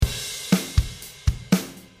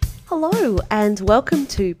Hello and welcome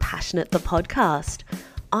to Passionate the Podcast.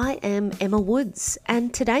 I am Emma Woods,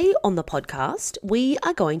 and today on the podcast we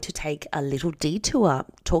are going to take a little detour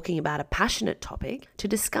talking about a passionate topic to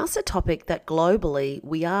discuss a topic that globally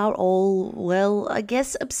we are all,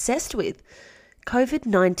 obsessed with: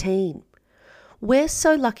 COVID-19. We're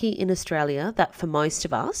so lucky in Australia that for most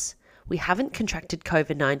of us, we haven't contracted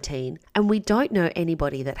COVID-19 and we don't know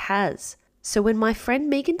anybody that has. So when my friend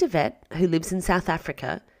Megan DeWet, who lives in South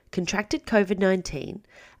Africa, contracted COVID-19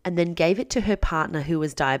 and then gave it to her partner who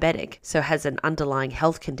was diabetic, so has an underlying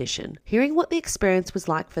health condition, hearing what the experience was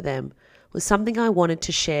like for them was something I wanted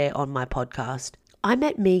to share on my podcast. I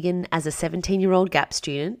met Megan as a 17-year-old GAP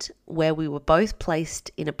student where we were both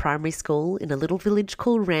placed in a primary school in a little village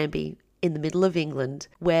called Ramby in the middle of England,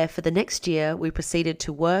 where for the next year we proceeded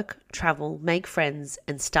to work, travel, make friends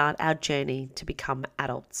and start our journey to become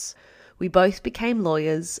adults. We both became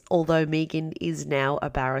lawyers, although Megan is now a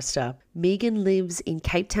barrister. Megan lives in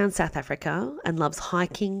Cape Town, South Africa, and loves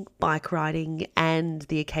hiking, bike riding, and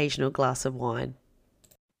the occasional glass of wine.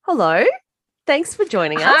 Hello. Thanks for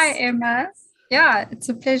joining us. Hi, Emma. Yeah, it's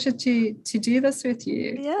a pleasure to do this with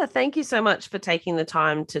you. Yeah, thank you so much for taking the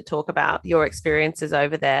time to talk about your experiences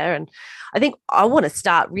over there. And I think I want to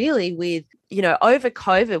start really with, over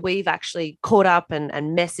COVID, we've actually caught up and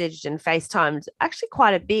messaged and FaceTimed actually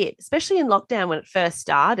quite a bit, especially in lockdown when it first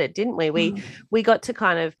started, didn't we? We got to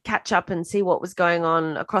kind of catch up and see what was going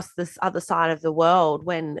on across this other side of the world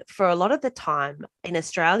when for a lot of the time in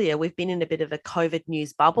Australia, we've been in a bit of a COVID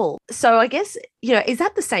news bubble. So I guess, is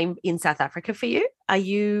that the same in South Africa for you?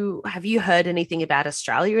 Have you heard anything about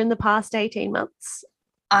Australia in the past 18 months?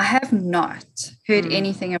 I have not heard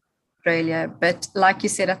anything about Australia, but like you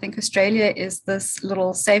said, I think Australia is this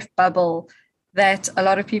little safe bubble that a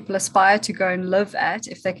lot of people aspire to go and live at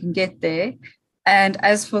if they can get there. And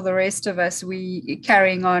as for the rest of us, we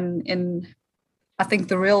carrying on I think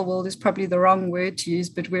the real world is probably the wrong word to use,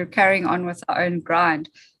 but we're carrying on with our own grind.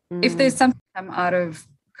 If there's something come out of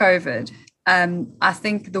COVID, I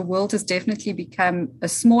think the world has definitely become a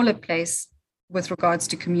smaller place with regards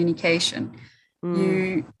to communication.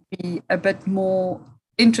 You be a bit more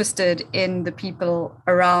interested in the people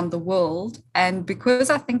around the world. And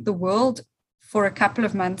because I think the world for a couple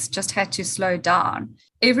of months just had to slow down,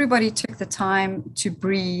 everybody took the time to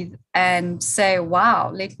breathe and say,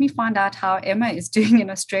 wow, let me find out how Emma is doing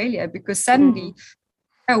in Australia, because suddenly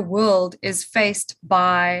our world is faced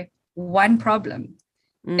by one problem.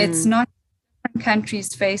 It's not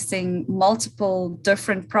countries facing multiple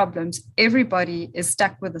different problems. Everybody is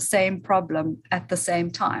stuck with the same problem at the same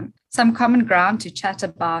time. Some common ground to chat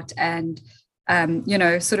about and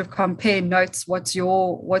sort of compare notes. What's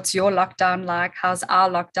your lockdown like? How's our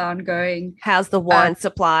lockdown going? How's the wine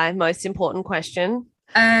supply? Most important question.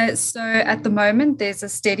 So at the moment, there's a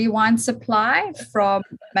steady wine supply from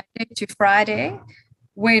Monday to Friday.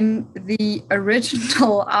 When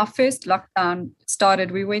our first lockdown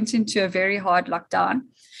started, we went into a very hard lockdown,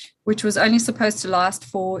 which was only supposed to last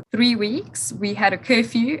for 3 weeks. We had a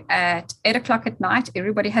curfew at 8:00 at night.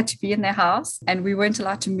 Everybody had to be in their house, and we weren't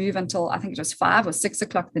allowed to move until I think it was 5 or 6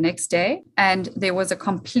 o'clock the next day. And there was a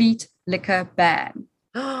complete liquor ban.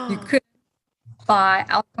 You couldn't buy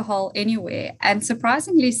alcohol anywhere. And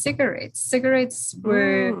surprisingly, cigarettes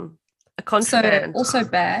were also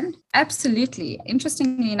banned. Absolutely.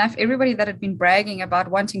 Interestingly enough, everybody that had been bragging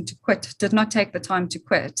about wanting to quit did not take the time to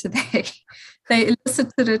quit. They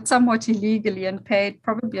elicited it somewhat illegally and paid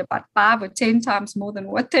probably about 5 or 10 times more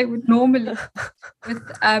than what they would normally, with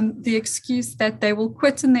the excuse that they will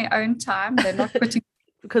quit in their own time. They're not quitting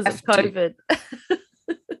because of COVID.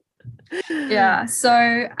 Yeah. So,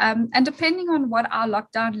 and depending on what our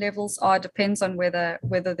lockdown levels are, depends on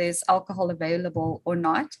whether there's alcohol available or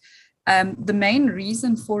not. The main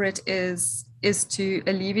reason for it is to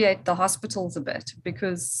alleviate the hospitals a bit,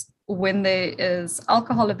 because when there is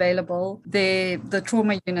alcohol available, the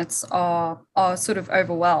trauma units are sort of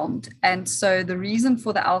overwhelmed. And so the reason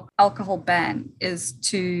for the alcohol ban is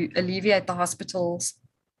to alleviate the hospitals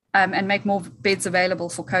and make more beds available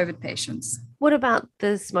for COVID patients. What about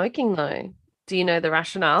the smoking though? Do you know the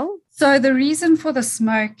rationale? So the reason for the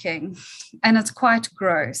smoking, and it's quite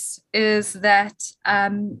gross, is that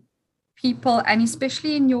people, and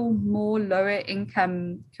especially in your more lower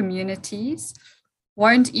income communities,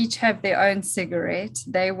 won't each have their own cigarette.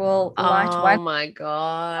 They will light one. Oh my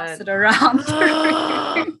God. Pass it around.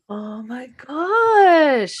 Oh my God.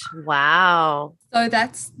 gosh. Wow. So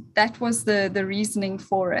that was the reasoning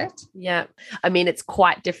for it. Yeah. I mean, it's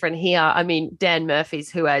quite different here. I mean, Dan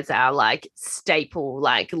Murphy's, who is our like staple,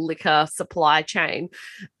 like liquor supply chain,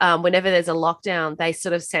 whenever there's a lockdown, they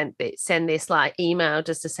sort of send this like email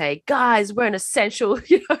just to say, guys, we're an essential,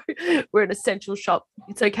 we're an essential shop.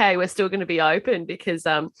 It's okay. We're still going to be open because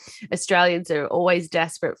Australians are always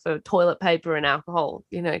desperate for toilet paper and alcohol,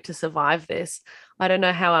 to survive this. I don't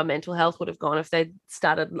know how our mental health would have gone if they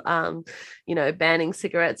started, banning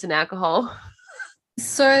cigarettes and alcohol.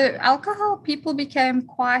 So alcohol, people became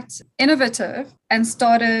quite innovative and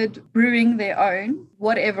started brewing their own,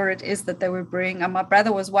 whatever it is that they were brewing. And my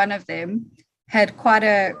brother was one of them, had quite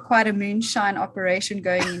a moonshine operation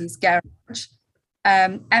going in his garage.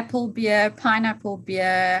 Apple beer, pineapple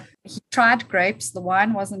beer. He tried grapes. The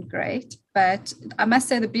wine wasn't great, but I must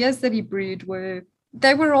say the beers that he brewed were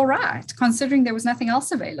all right, considering there was nothing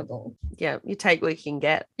else available. Yeah, you take what you can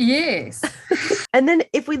get. Yes. And then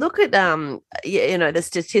if we look at, the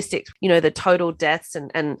statistics, the total deaths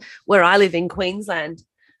and where I live in Queensland,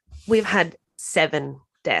 we've had 7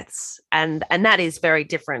 deaths. And that is very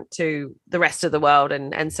different to the rest of the world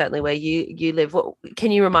and certainly where you live.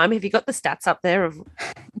 Can you remind me, have you got the stats up there?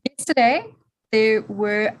 Yesterday, there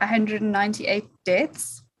were 198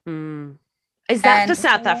 deaths. Is that for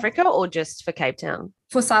South Africa or just for Cape Town?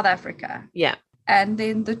 For South Africa. Yeah. And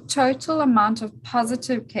then the total amount of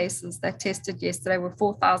positive cases that tested yesterday were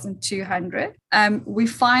 4,200. We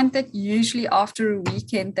find that usually after a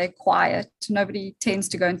weekend, they're quiet. Nobody tends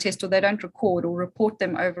to go and test, or they don't record or report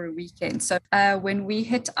them over a weekend. So when we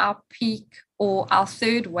hit our peak or our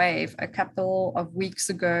third wave a couple of weeks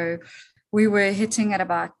ago, we were hitting at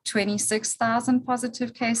about 26,000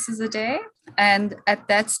 positive cases a day. And at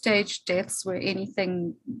that stage, deaths were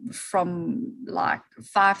anything from like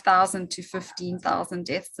 5,000 to 15,000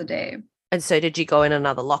 deaths a day. And so did you go in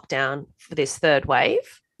another lockdown for this third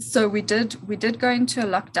wave? So we did go into a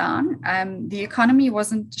lockdown. The economy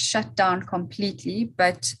wasn't shut down completely,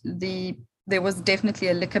 but there was definitely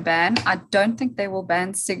a liquor ban. I don't think they will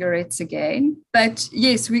ban cigarettes again. But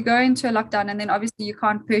yes, we go into a lockdown, and then obviously you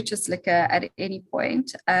can't purchase liquor at any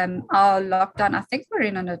point. Our lockdown, I think we're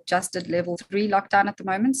in an adjusted level 3 lockdown at the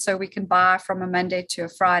moment, so we can buy from a Monday to a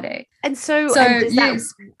Friday. And so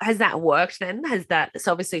yes. Has that worked then? It's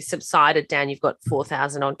obviously subsided down? You've got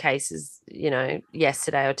 4,000 odd cases,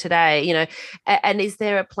 yesterday or today, and is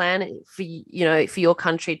there a plan for your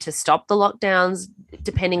country to stop the lockdowns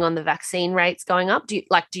depending on the vaccine rates going up? Do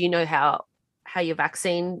you know how your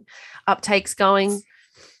vaccine uptake's going?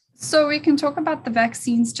 So we can talk about the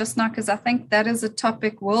vaccines just now, because I think that is a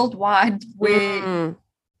topic worldwide where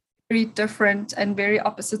very different and very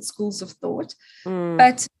opposite schools of thought.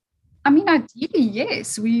 But I mean, ideally,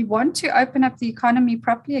 yes, we want to open up the economy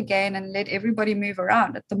properly again and let everybody move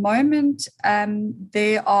around. At the moment,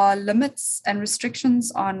 there are limits and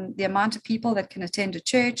restrictions on the amount of people that can attend a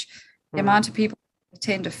church, the amount of people that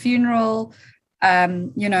attend a funeral,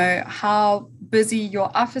 how busy your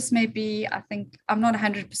office may be. I think, I'm not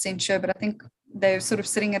 100% sure, but I think they're sort of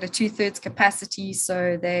sitting at a 2/3 capacity.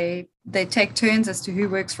 So they take turns as to who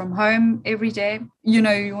works from home every day.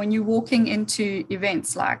 When you're walking into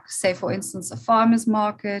events like, say, for instance, a farmer's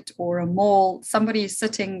market or a mall, somebody is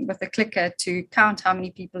sitting with a clicker to count how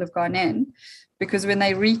many people have gone in, because when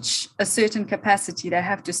they reach a certain capacity, they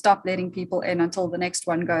have to stop letting people in until the next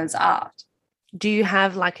one goes out. Do you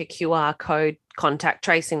have like a QR code contact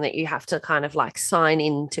tracing that you have to kind of like sign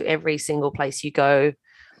into every single place you go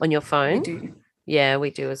on your phone? We do. Yeah, we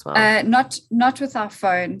do as well. Not with our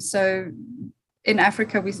phone. So in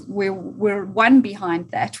Africa, we're one behind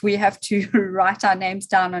that. We have to write our names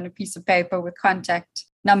down on a piece of paper with contact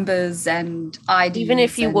numbers and IDs. Even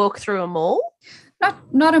if you walk through a mall?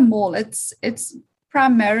 Not a mall. It's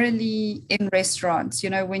primarily in restaurants,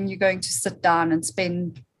 when you're going to sit down and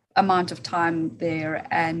spend amount of time there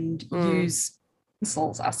and use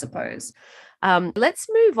utensils, I suppose. Let's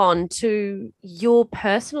move on to your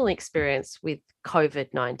personal experience with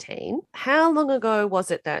COVID-19. How long ago was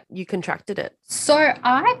it that you contracted it? So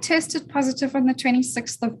I tested positive on the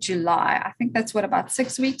 26th of July. I think that's about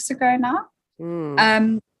 6 weeks ago now.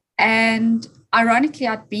 And ironically,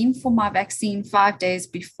 I'd been for my vaccine 5 days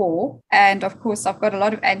before. And of course, I've got a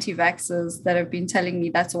lot of anti-vaxxers that have been telling me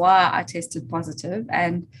that's why I tested positive.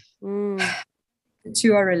 And the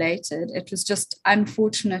two are related. It was just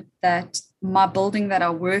unfortunate that my building that I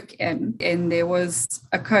work in there was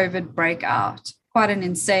a COVID breakout. quite an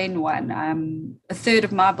insane one. A third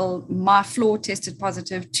of my floor tested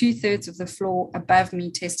positive, 2/3 of the floor above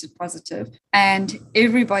me tested positive, and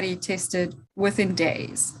everybody tested within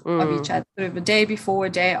days of each other, sort of a day before, a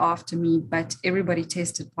day after me, but everybody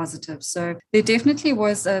tested positive. So there definitely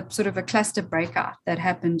was a sort of a cluster breakout that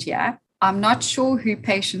happened here. I'm not sure who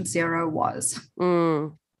patient 0 was.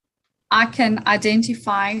 I can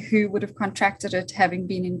identify who would have contracted it having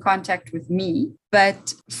been in contact with me,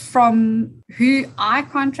 but from who I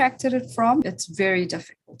contracted it from, it's very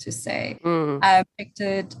difficult to say. I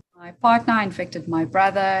infected my partner, I infected my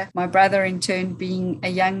brother. My brother, in turn, being a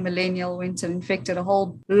young millennial, went and infected a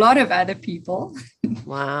whole lot of other people.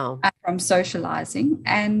 Wow. From socializing.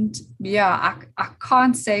 And yeah, I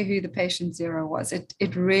can't say who the patient 0 was.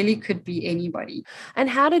 It really could be anybody. And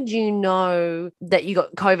how did you know that you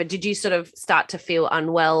got COVID? Did you sort of start to feel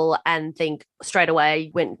unwell and think straight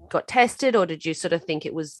away got tested, or did you sort of think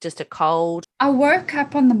it was just a cold? I woke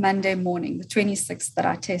up on the Monday morning, the 26th that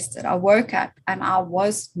I tested. I woke up and I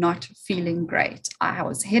was not feeling great. I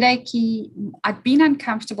was headachy. I'd been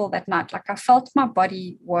uncomfortable that night. Like I felt my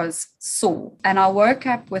body was sore, and I woke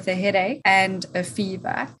up with a headache and a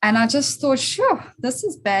fever. And I just thought, sure, this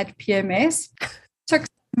is bad PMS. Took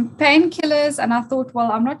painkillers, and I thought, well,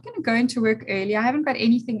 I'm not going to go into work early. I haven't got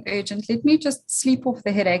anything urgent. Let me just sleep off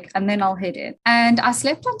the headache and then I'll head in. And I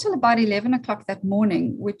slept until about 11 o'clock that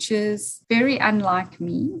morning, which is very unlike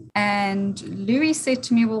me. And Louis said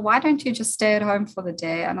to me, well, why don't you just stay at home for the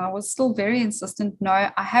day? And I was still very insistent. No,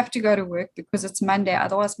 I have to go to work because it's Monday.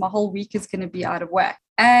 Otherwise, my whole week is going to be out of whack.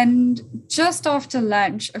 And just after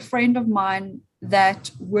lunch, a friend of mine that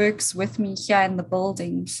works with me here in the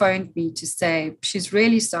building phoned me to say she's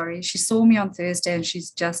really sorry. She saw me on Thursday and she's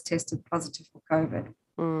just tested positive for COVID.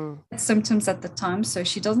 Symptoms at the time, so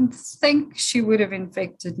she doesn't think she would have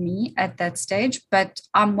infected me at that stage, but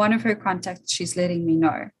I'm one of her contacts. She's letting me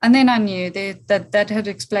know. And then I knew that had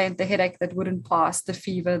explained the headache that wouldn't pass, the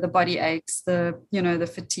fever, the body aches, the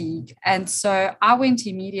fatigue. And so I went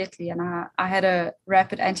immediately and I had a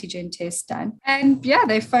rapid antigen test done. And yeah,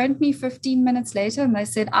 they phoned me 15 minutes later and they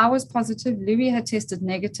said I was positive. Louis had tested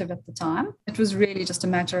negative at the time. It was really just a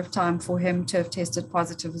matter of time for him to have tested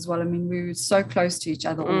positive as well. I mean, we were so close to each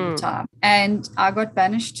other all the time. And I got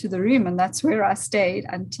banished to the room, and that's where I stayed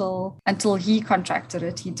until he contracted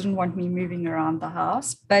it. He didn't want me moving around the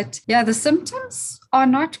house. But yeah, the symptoms are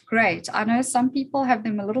not great. I know some people have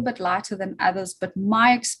them a little bit lighter than others, but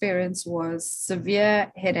my experience was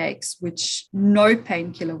severe headaches, which no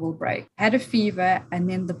painkiller will break. I had a fever and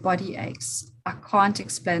then the body aches. I can't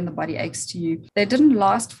explain the body aches to you. They didn't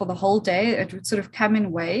last for the whole day. It would sort of come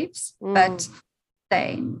in waves, but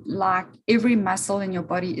like every muscle in your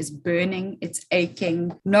body is burning, it's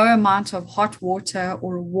aching. No amount of hot water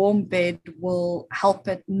or a warm bed will help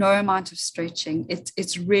it. No amount of stretching.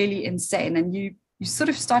 It's really insane. And you sort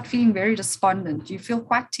of start feeling very despondent. You feel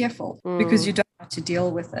quite tearful because you don't know how to deal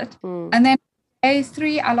with it. And then day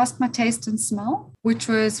 3, I lost my taste and smell, which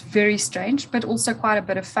was very strange, but also quite a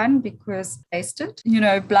bit of fun because I tasted,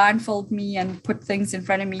 blindfold me and put things in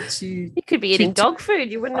front of me to... You could be eating dog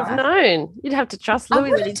food. You wouldn't have known. You'd have to trust Louis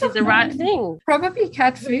that he did the right thing. Probably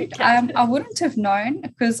cat food. I wouldn't have known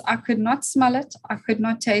because I could not smell it. I could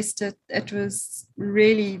not taste it. It was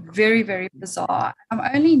really very, very bizarre. I'm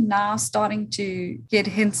only now starting to get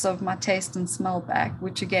hints of my taste and smell back,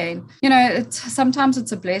 which again, sometimes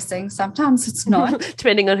it's a blessing, sometimes it's not.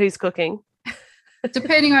 Depending on who's cooking.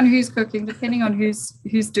 Depending on who's cooking, depending on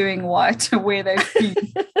who's doing what, where they've been.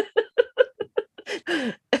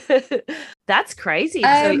 That's crazy.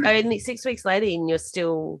 So only 6 weeks later and you're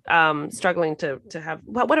still struggling to have...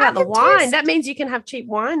 What about the wine? That means you can have cheap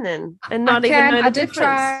wine then and not even know the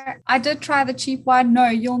difference. I did try the cheap wine. No,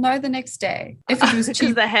 you'll know the next day if it was cheap.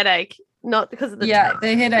 Because the headache, not because of the taste.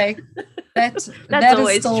 The headache. That's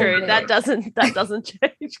always true. There. That doesn't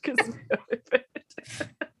change because of COVID.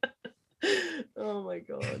 Oh my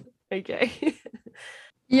God. Okay.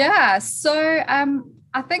 Yeah. So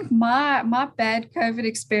I think my bad COVID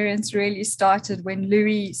experience really started when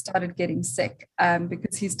Louis started getting sick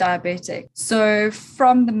because he's diabetic. So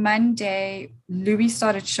from the Monday, Louis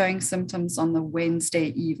started showing symptoms on the Wednesday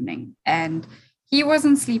evening, and he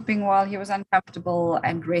wasn't sleeping well. He was uncomfortable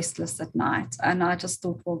and restless at night. And I just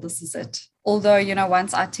thought, well, this is it. Although,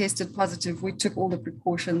 once I tested positive, we took all the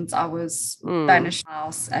precautions. I was banished from the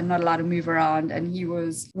house and not allowed to move around. And he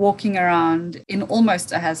was walking around in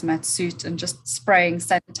almost a hazmat suit and just spraying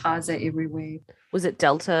sanitizer everywhere. Was it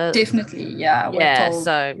Delta? Definitely, yeah. We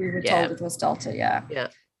were told it was Delta, yeah. Yeah.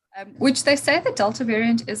 which they say the Delta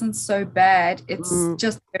variant isn't so bad. It's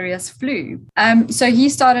just serious flu. So he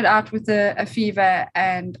started out with a fever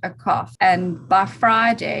and a cough. And by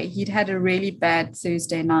Friday, he'd had a really bad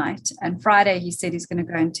Thursday night. And Friday, he said he's going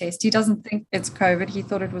to go and test. He doesn't think it's COVID. He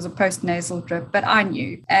thought it was a post-nasal drip, but I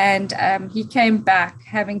knew. And he came back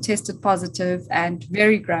having tested positive and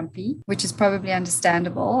very grumpy, which is probably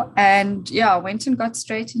understandable. And yeah, went and got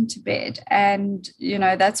straight into bed. And,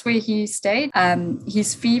 that's where he stayed.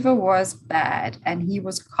 His fever was bad and he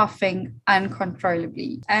was coughing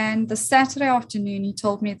uncontrollably. And the Saturday afternoon, he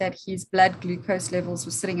told me that his blood glucose levels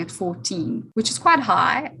were sitting at 14, which is quite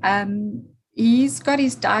high. He's got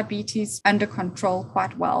his diabetes under control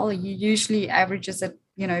quite well. He usually averages at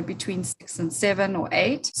between 6 and 7 or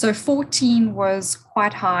 8. So 14 was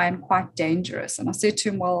quite high and quite dangerous. And I said to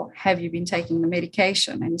him, well, have you been taking the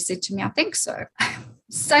medication? And he said to me, I think so.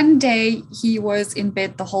 Sunday, he was in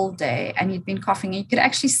bed the whole day and he'd been coughing. You could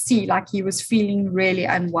actually see like he was feeling really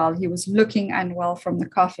unwell. He was looking unwell from the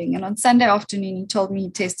coughing. And on Sunday afternoon, he told me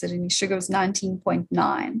he tested and his sugar was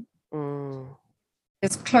 19.9.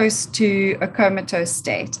 It's close to a comatose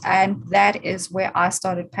state. And that is where I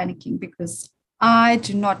started panicking because I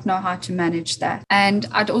do not know how to manage that. And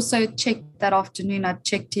I'd also checked that afternoon, I'd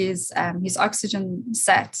checked his oxygen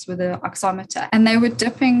sats with an oximeter, and they were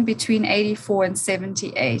dipping between 84 and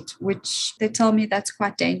 78, which they tell me that's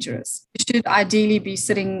quite dangerous. You should ideally be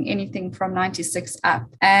sitting anything from 96 up.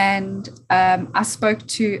 And I spoke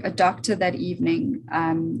to a doctor that evening,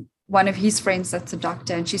 one of his friends that's a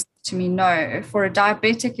doctor, and she said to me, no, for a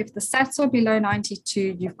diabetic, if the sats are below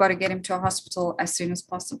 92, you've got to get him to a hospital as soon as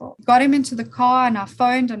possible. Got him into the car and I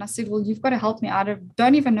phoned and I said, well, you've got to help me out. I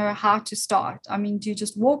don't even know how to start. I mean, do you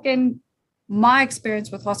just walk in? My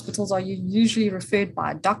experience with hospitals are you usually referred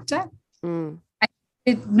by a doctor.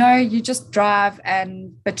 No, you just drive,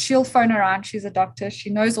 but she'll phone around. She's a doctor. She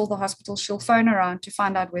knows all the hospitals. She'll phone around to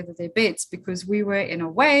find out whether they're beds, because we were in a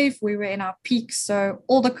wave, we were in our peak. So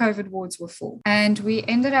all the COVID wards were full. And we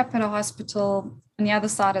ended up at a hospital on the other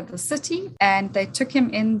side of the city and they took him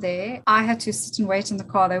in there. I had to sit and wait in the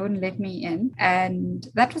car. They wouldn't let me in. And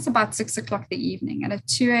that was about 6 o'clock the evening. And at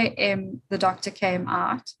 2 a.m., the doctor came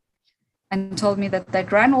out and told me that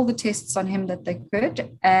they'd run all the tests on him that they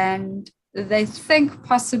could. And they think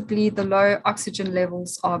possibly the low oxygen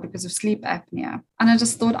levels are because of sleep apnea. And I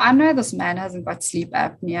just thought, I know this man hasn't got sleep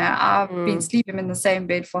apnea. I've been sleeping in the same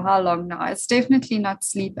bed for how long now? It's definitely not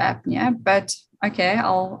sleep apnea, but okay,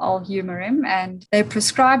 I'll humor him. And they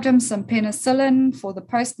prescribed him some penicillin for the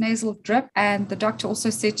post-nasal drip. And the doctor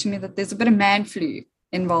also said to me that there's a bit of man flu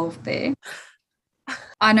involved there.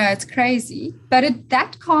 I know, it's crazy, but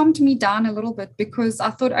that calmed me down a little bit because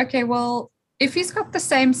I thought, okay, well, if he's got the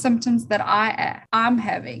same symptoms that I'm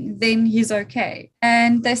having, then he's okay.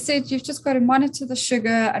 And they said, you've just got to monitor the sugar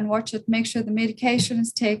and watch it, make sure the medication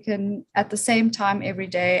is taken at the same time every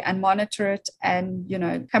day and monitor it and,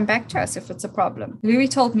 come back to us if it's a problem. Louis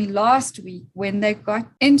told me last week when they got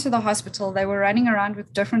into the hospital, they were running around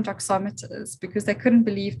with different oximeters because they couldn't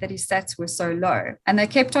believe that his sats were so low. And they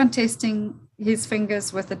kept on testing his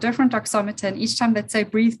fingers with a different oximeter, and each time they'd say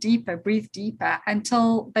breathe deeper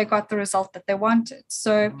until they got the result that they wanted.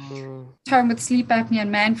 So home with sleep apnea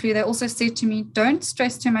and man flu, they also said to me, don't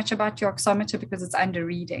stress too much about your oximeter because it's under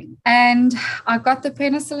reading. And I got the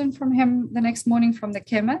penicillin from him the next morning from the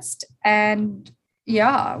chemist, and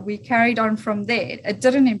we carried on from there. It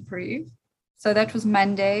didn't improve. So that was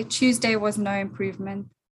Monday. Tuesday was no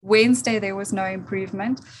improvement. Wednesday there was no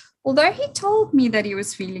improvement. Although he told me that he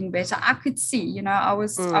was feeling better, I could see, I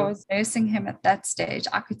was nursing him at that stage.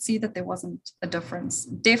 I could see that there wasn't a difference,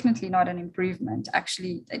 definitely not an improvement.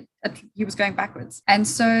 Actually, he was going backwards. And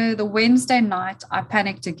so the Wednesday night, I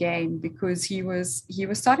panicked again because he was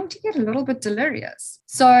starting to get a little bit delirious.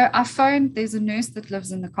 So I phoned, there's a nurse that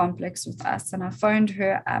lives in the complex with us, and I phoned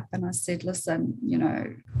her up and I said, listen,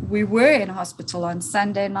 we were in hospital on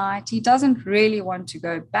Sunday night. He doesn't really want to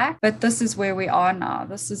go back, but this is where we are now.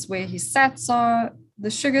 This is where his sats are. The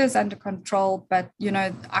sugar is under control, but,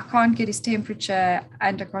 I can't get his temperature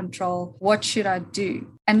under control. What should I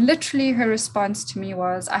do? And literally her response to me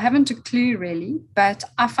was, I haven't a clue really, but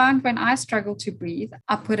I found when I struggle to breathe,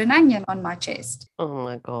 I put an onion on my chest. Oh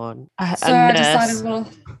my God. So I decided, well,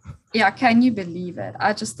 Yeah, can you believe it?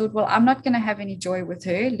 I just thought, well, I'm not going to have any joy with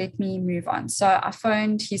her. Let me move on. So I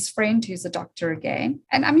phoned his friend who's a doctor again.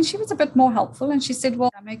 And I mean, she was a bit more helpful. And she said, well,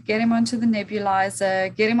 I'm going to get him onto the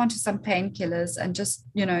nebulizer, get him onto some painkillers and just,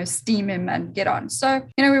 steam him and get on. So,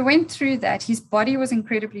 we went through that. His body was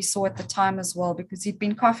incredibly sore at the time as well because he'd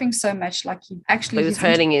been coughing so much, like he was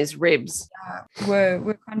hurting his ribs.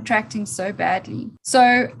 Were contracting so badly.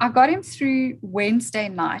 So I got him through Wednesday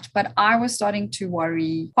night, but I was starting to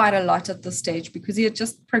worry quite a lot at this stage because he had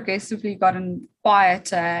just progressively gotten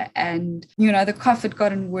quieter and, the cough had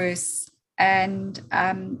gotten worse. And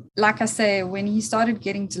like I say, when he started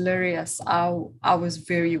getting delirious, I was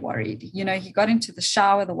very worried. He got into the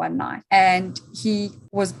shower the one night and he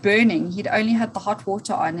was burning. He'd only had the hot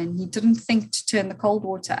water on and he didn't think to turn the cold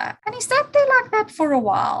water up. And he sat there like that for a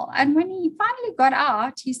while. And when he finally got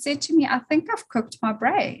out, he said to me, I think I've cooked my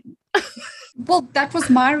brain. Well, that was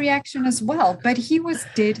my reaction as well, but he was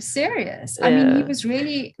dead serious. I mean, he was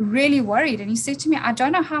really, really worried. And he said to me, I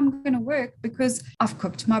don't know how I'm going to work because I've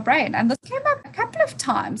cooked my brain. And this came up a couple of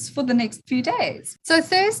times for the next few days. So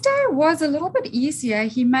Thursday was a little bit easier.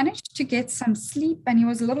 He managed to get some sleep and he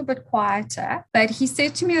was a little bit quieter. But he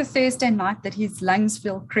said to me the Thursday night that his lungs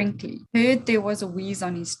feel crinkly. Heard there was a wheeze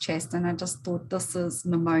on his chest. And I just thought, this is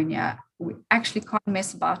pneumonia. We actually can't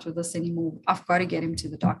mess about with this anymore. I've got to get him to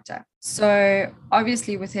the doctor. So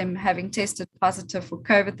obviously with him having tested positive for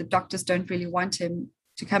COVID, the doctors don't really want him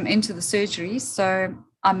to come into the surgery. So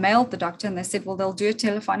I mailed the doctor and they said, well, they'll do a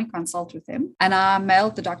telephonic consult with him. And I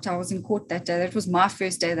mailed the doctor. I was in court that day. That was my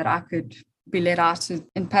first day that I could be let out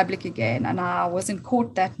in public again. And I was in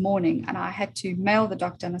court that morning and I had to mail the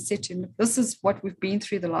doctor and I said to him, this is what we've been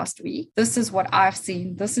through the last week. This is what I've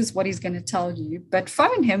seen. This is what he's going to tell you. But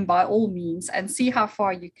phone him by all means and see how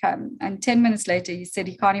far you come. And 10 minutes later, he said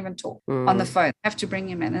he can't even talk on the phone. I have to bring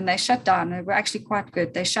him in. And they shut down. They were actually quite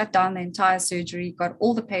good. They shut down the entire surgery, got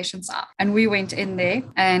all the patients out. And we went in there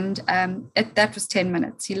and that was 10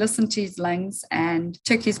 minutes. He listened to his lungs and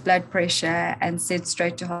took his blood pressure and said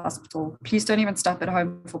straight to hospital. Please don't even stop at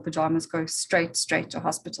home for pajamas, go straight to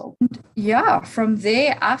hospital. And yeah, from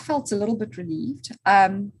there, I felt a little bit relieved,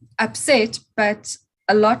 upset, but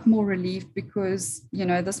a lot more relieved because,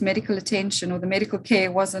 this medical attention or the medical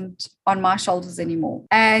care wasn't on my shoulders anymore.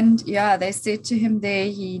 And yeah, they said to him there,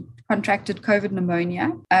 he contracted COVID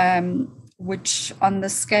pneumonia, which on the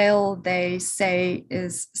scale they say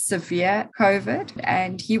is severe COVID.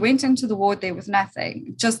 And he went into the ward there with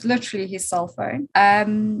nothing, just literally his cell phone.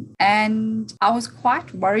 And I was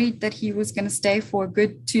quite worried that he was going to stay for a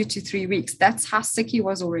good 2 to 3 weeks. That's how sick he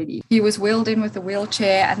was already. He was wheeled in with a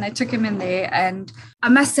wheelchair and they took him in there. And I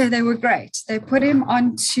must say they were great. They put him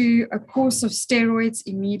onto a course of steroids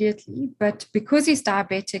immediately, but because he's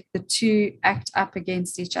diabetic, the two act up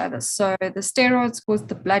against each other. So the steroids caused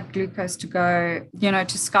the blood glucose to go,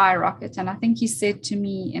 to skyrocket. And I think he said to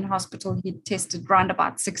me in hospital, he tested around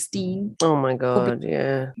about 16. Oh my God,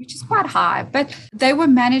 yeah. Which is quite high, but they were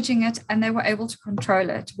managing it and they were able to control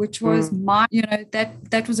it, which was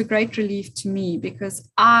that was a great relief to me because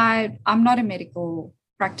I'm not a medical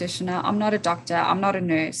practitioner. I'm not a doctor. I'm not a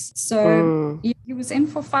nurse. So he was in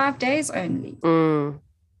for 5 days only.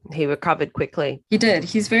 He recovered quickly. He did.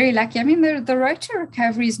 He's very lucky. I mean, the road to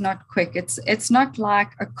recovery is not quick. It's not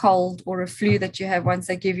like a cold or a flu that you have once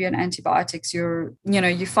they give you an antibiotics. You're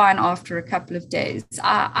fine after a couple of days.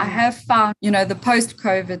 I have found, the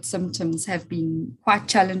post-COVID symptoms have been quite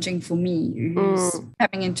challenging for me, who's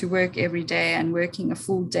coming into work every day and working a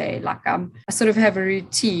full day. Like I sort of have a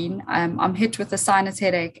routine. I'm hit with a sinus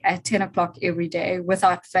headache at 10 o'clock every day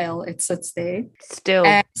without fail. It sits there.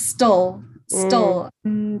 Still.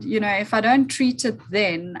 And, if I don't treat it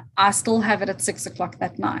then, I still have it at 6 o'clock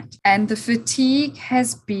that night. And the fatigue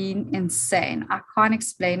has been insane. I can't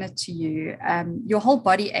explain it to you. Your whole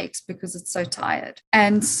body aches because it's so tired.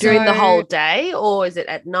 And so, during the whole day, or is it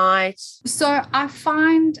at night? So I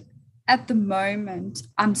find at the moment,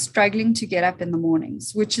 I'm struggling to get up in the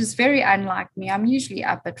mornings, which is very unlike me. I'm usually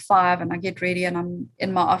up at 5 and I get ready and I'm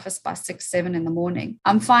in my office by 6, 7 in the morning.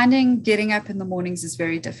 I'm finding getting up in the mornings is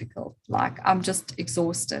very difficult. Like I'm just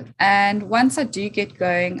exhausted. And once I do get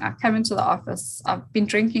going, I come into the office. I've been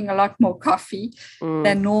drinking a lot more coffee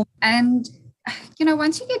than normal. And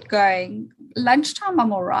once you get going, lunchtime,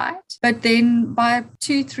 I'm all right. But then by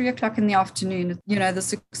 2, 3 o'clock in the afternoon,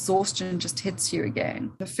 this exhaustion just hits you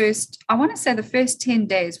again. The first 10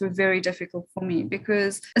 days were very difficult for me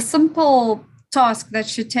because a simple task that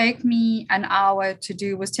should take me an hour to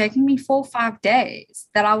do was taking me 4 or 5 days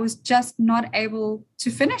that I was just not able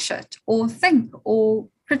to finish it or think or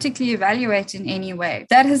critically evaluate in any way.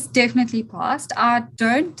 That has definitely passed. I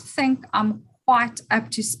don't think I'm quite up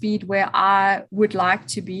to speed where I would like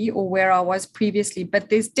to be or where I was previously, but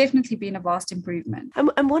there's definitely been a vast improvement.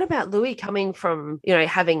 And what about Louis coming from,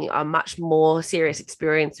 having a much more serious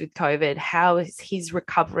experience with COVID? How is his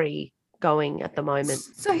recovery going at the moment?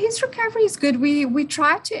 So his recovery is good. We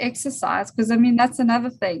try to exercise because, I mean, that's another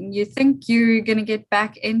thing. You think you're going to get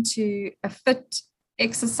back into a fit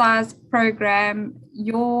exercise program,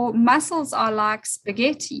 your muscles are like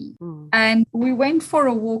spaghetti. And we went for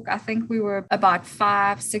a walk. I think we were about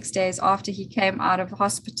 5-6 days after he came out of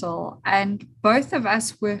hospital, and both of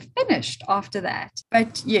us were finished after that.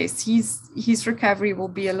 But yes, his recovery will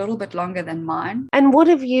be a little bit longer than mine. And what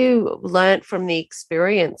have you learnt from the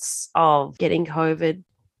experience of getting COVID?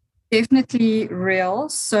 Definitely real.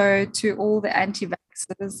 So to all the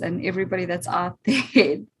anti-vaxxers and everybody that's out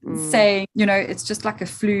there saying, it's just like a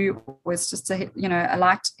flu, or it's just a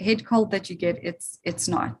light head cold that you get, it's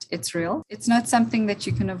not. It's real. It's not something that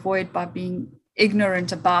you can avoid by being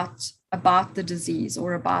ignorant about the disease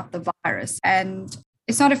or about the virus. And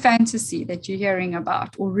it's not a fantasy that you're hearing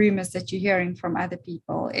about or rumors that you're hearing from other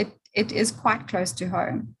people. It is quite close to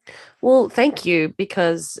home. Well, thank you,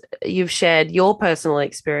 because you've shared your personal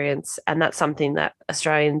experience, and that's something that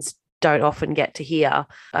Australians don't often get to hear.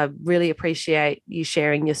 I really appreciate you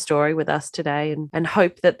sharing your story with us today, and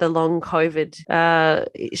hope that the long COVID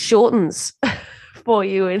shortens for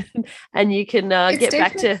you, and you can get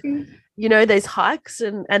back to those hikes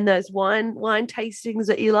and those wine tastings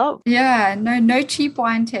that you love. Yeah, no cheap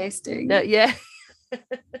wine tasting. No, yeah.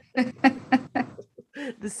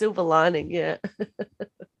 The silver lining, yeah.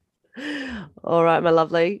 All right, my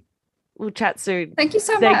lovely. We'll chat soon. Thank you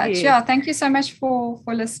so much. Yeah, thank you so much for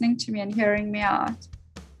listening to me and hearing me out.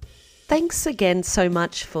 Thanks again so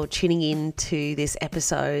much for tuning in to this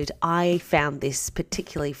episode. I found this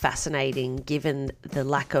particularly fascinating given the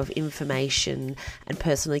lack of information and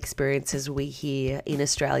personal experiences we hear in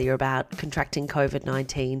Australia about contracting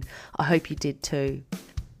COVID-19. I hope you did too.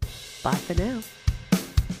 Bye for now.